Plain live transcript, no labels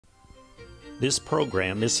This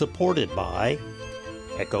program is supported by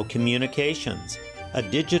Echo Communications, a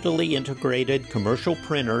digitally integrated commercial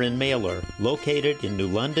printer and mailer located in New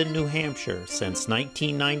London, New Hampshire since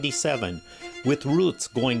 1997, with roots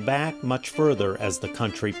going back much further as the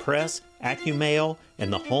country press, AccuMail,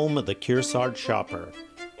 and the home of the Kearsarge shopper.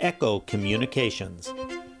 Echo Communications.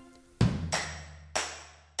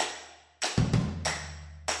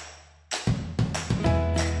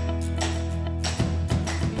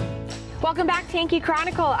 Welcome back to Yankee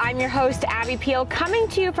Chronicle. I'm your host, Abby Peel, coming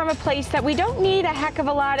to you from a place that we don't need a heck of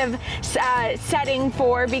a lot of setting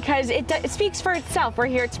for because it speaks for itself. We're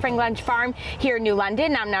here at Spring Lunch Farm here in New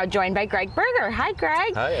London. I'm now joined by Greg Berger. Hi,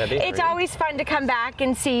 Greg. Hi, Abby. It's always fun to come back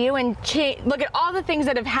and see you and look at all the things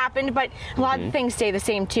that have happened, but a lot of things stay the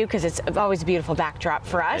same too because it's always a beautiful backdrop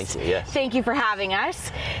for us. Thank you, yes. Thank you for having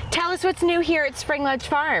us. Tell us what's new here at Spring Lunch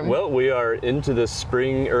Farm. Well, we are into the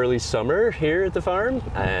spring, early summer here at the farm,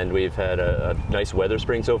 and we've had a nice weather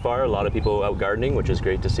spring so far. A lot of people out gardening, which is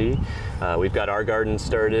great to see. We've got our garden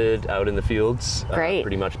started out in the fields. Great.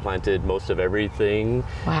 Pretty much planted most of everything.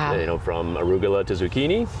 Wow. You know, from arugula to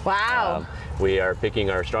zucchini. Wow. We are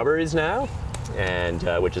picking our strawberries now, and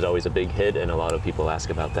which is always a big hit, and a lot of people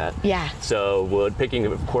ask about that. Yeah. So we're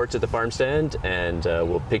picking quartz at the farm stand, and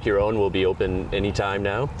we'll pick your own. We'll be open anytime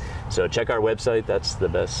now. So check our website. That's the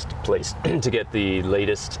best place to get the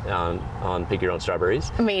latest on pick your own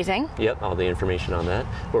strawberries. Amazing. Yep, all the information on that.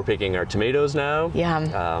 We're picking our tomatoes now.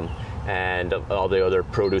 Yum. And all the other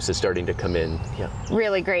produce is starting to come in. Yeah.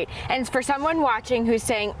 Really great. And for someone watching who's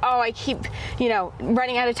saying, oh, I keep,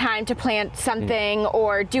 running out of time to plant something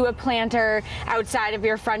or do a planter outside of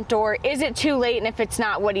your front door, is it too late? And if it's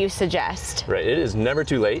not, what do you suggest? Right, it is never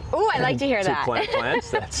too late. Oh, I like to hear that. To plant plants.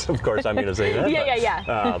 That's, of course, I'm going to say that.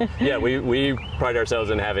 Yeah. We pride ourselves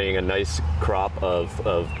in having a nice crop of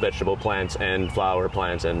vegetable plants and flower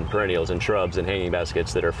plants and perennials and shrubs and hanging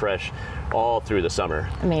baskets that are fresh all through the summer.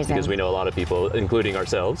 Amazing. Because we know a lot of people, including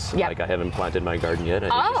ourselves, like I haven't planted my garden yet.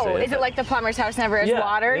 Is it like the plumber's house never has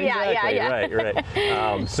water? Exactly. Yeah.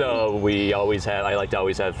 Right. So I like to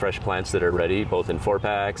always have fresh plants that are ready, both in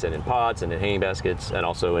 4-packs and in pots and in hanging baskets and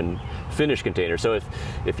also in finished containers. So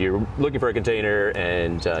if you're looking for a container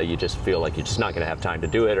and you just feel like you're just not going to have time to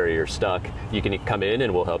do it or you're stuck, you can come in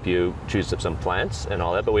and we'll help you choose some plants and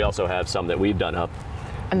all that. But we also have some that we've done up.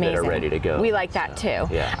 Amazing. That are ready to go. We like that too.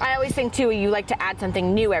 Yeah. I always think too, you like to add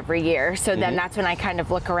something new every year. So then that's when I kind of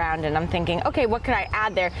look around and I'm thinking, okay, what could I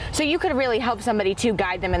add there? So you could really help somebody to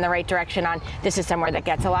guide them in the right direction on this is somewhere that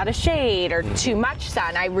gets a lot of shade or too much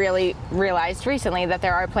sun. I really realized recently that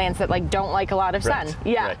there are plants that don't like a lot of sun.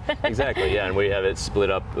 Yeah. Right. Exactly. Yeah. And we have it split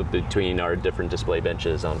up between our different display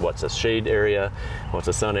benches on what's a shade area, what's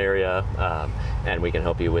a sun area, and we can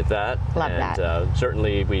help you with that. Love that.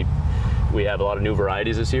 Certainly we have a lot of new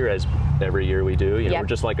varieties this year, as every year we do. We're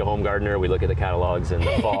just like a home gardener. We look at the catalogs in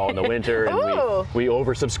the fall and the winter, and we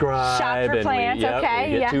oversubscribe. Shop for plants,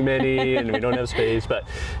 we get too many, and we don't have space. But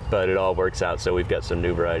it all works out. So we've got some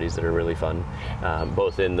new varieties that are really fun,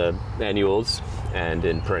 both in the annuals and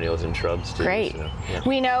in perennials and shrubs too. Great. So,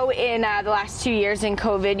 We know in the last 2 years in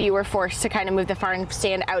COVID, you were forced to kind of move the farm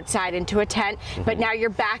stand outside into a tent, but now you're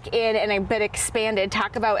back in and a bit expanded.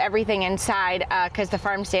 Talk about everything inside, because the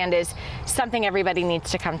farm stand is something everybody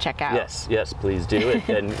needs to come check out. Yes, please do.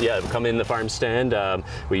 And come in the farm stand.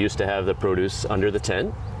 We used to have the produce under the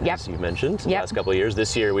tent, as you mentioned, the last couple of years.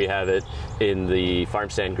 This year we have it in the farm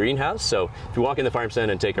stand greenhouse. So if you walk in the farm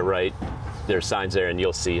stand and take a right, there's signs there and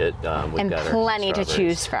you'll see it. We've got plenty to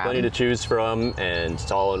choose from. Plenty to choose from, and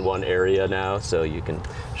it's all in one area now, so you can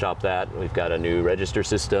shop that. We've got a new register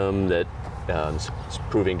system that it's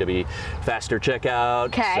proving to be faster checkout.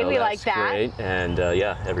 Okay, so we like that. Great. And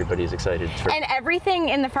everybody's excited. And everything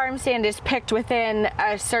in the farm stand is picked within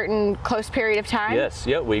a certain close period of time? Yes,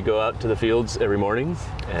 we go out to the fields every morning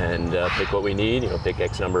and pick what we need. Pick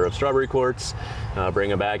X number of strawberry quarts, bring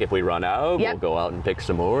them back. If we run out, we'll go out and pick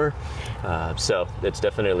some more. So it's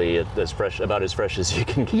definitely about as fresh as you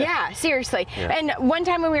can get. Yeah, seriously. Yeah. And one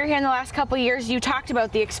time when we were here in the last couple of years, you talked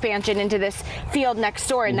about the expansion into this field next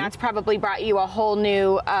door, and that's probably brought you a whole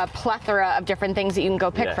new plethora of different things that you can go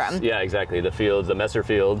pick from. Yeah, exactly. The fields, the Messer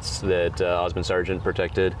fields that Osmond Sargent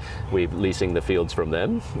protected, we're leasing the fields from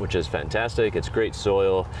them, which is fantastic. It's great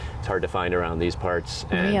soil. It's hard to find around these parts.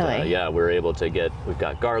 And really? We're able to we've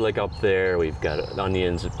got garlic up there, we've got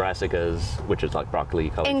onions, brassicas, which is like broccoli,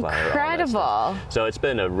 cauliflower. Incredible. So it's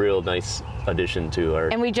been a real nice addition to our.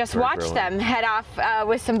 And we just watched them head off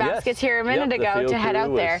with some baskets here a minute ago to head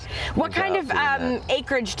out there. What kind of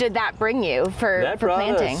acreage did that bring you for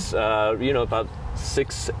planting? Us, about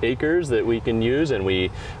 6 acres that we can use, and we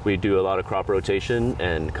do a lot of crop rotation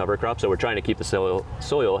and cover crops. So we're trying to keep the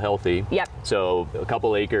soil healthy. Yep. So a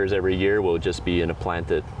couple acres every year will just be in a plant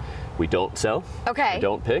that we don't sell. Okay. We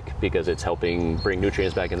don't pick because it's helping bring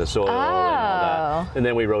nutrients back in the soil and all that. And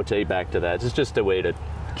then we rotate back to that. It's just a way to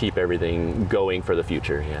keep everything going for the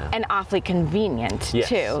future. Yeah. And awfully convenient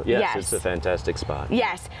too. Yes, it's a fantastic spot.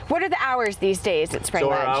 Yes. What are the hours these days at Spring So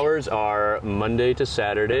Ledge? our hours are Monday to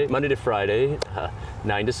Friday,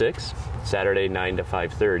 9 to 6, Saturday 9 to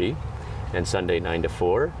 5:30, and Sunday 9 to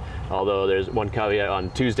 4. Although there's one caveat,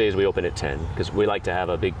 on Tuesdays we open at 10 because we like to have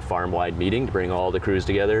a big farm-wide meeting to bring all the crews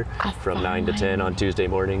together from 9 to 10 on Tuesday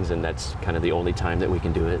mornings, and that's kind of the only time that we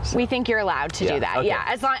can do it. So. We think you're allowed to do that. Okay. Yeah,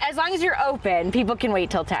 as long as you're open, people can wait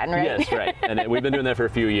till 10, right? Yes, right. And we've been doing that for a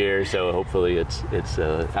few years, so hopefully it's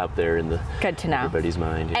out there in Good to know. everybody's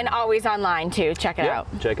mind. Yeah. And always online too. Check it out.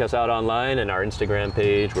 Check us out online and our Instagram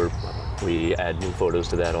page. We add new photos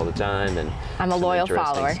to that all the time, and I'm a loyal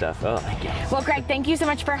follower. Stuff. Oh, thank you. Well, Greg, thank you so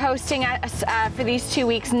much for hosting us for these 2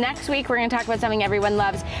 weeks. Next week, we're going to talk about something everyone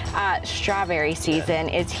loves. Strawberry season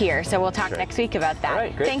is here, so we'll talk next week about that. All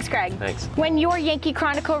right, great. Thanks, Greg. Thanks. When your Yankee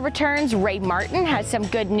Chronicle returns, Ray Martin has some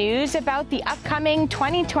good news about the upcoming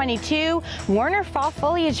 2022 Warner Fall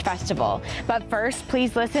Foliage Festival. But first,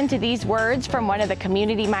 please listen to these words from one of the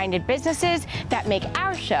community-minded businesses that make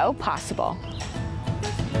our show possible.